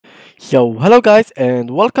Yo, hello guys, and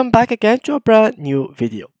welcome back again to a brand new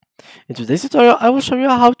video. In today's tutorial, I will show you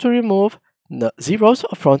how to remove zeros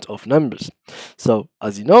front of numbers. So,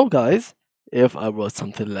 as you know guys, if I wrote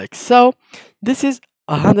something like so, this is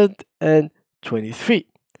 123.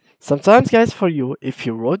 Sometimes guys, for you, if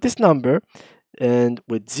you wrote this number and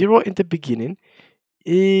with 0 in the beginning,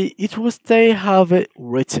 it will stay have it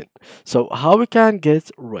written. So how we can get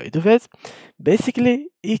rid of it? Basically,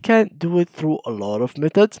 you can do it through a lot of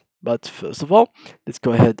methods. But first of all, let's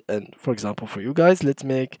go ahead and, for example, for you guys, let's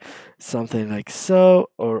make something like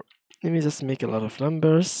so, or let me just make a lot of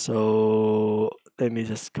numbers. So let me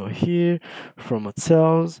just go here, format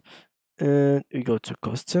cells, and we go to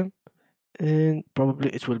custom, and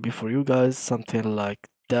probably it will be for you guys something like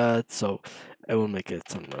that. So I will make it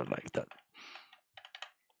somewhere like that.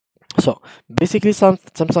 So basically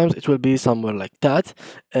sometimes it will be somewhere like that,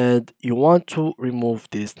 and you want to remove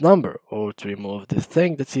this number or to remove this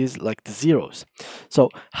thing that is like the zeros. So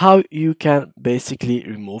how you can basically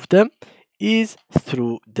remove them is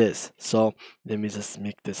through this. So let me just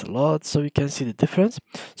make this a lot so you can see the difference.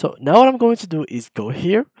 So now what I'm going to do is go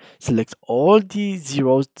here, select all the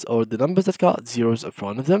zeros or the numbers that got zeros in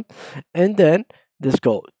front of them, and then let's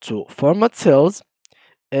go to format cells,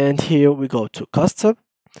 and here we go to custom,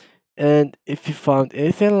 and if you found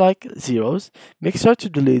anything like zeros, make sure to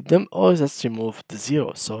delete them or just remove the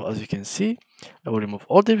zeros. So as you can see, I will remove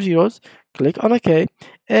all the zeros, click on OK,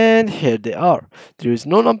 and here they are. There is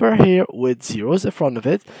no number here with zeros in front of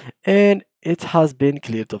it, and it has been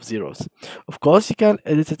cleared of zeros. Of course, you can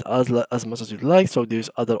edit it as much as you like, so there's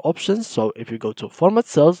other options. So if you go to format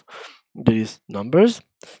cells, there is numbers,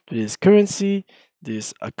 there is currency, there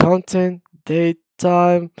is accounting, date,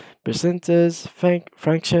 time, percentage,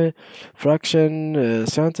 fraction,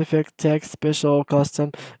 scientific, text, special,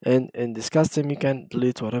 custom, and in this custom you can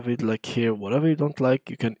delete whatever you like here, whatever you don't like.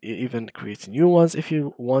 You can even create new ones if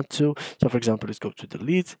you want to. So for example, let's go to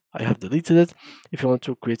delete. I have deleted it. If you want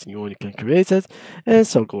to create a new one, you can create it, and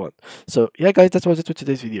so go on. So yeah guys, that was it for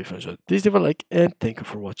today's video. If you enjoyed, please leave a like, and thank you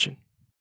for watching.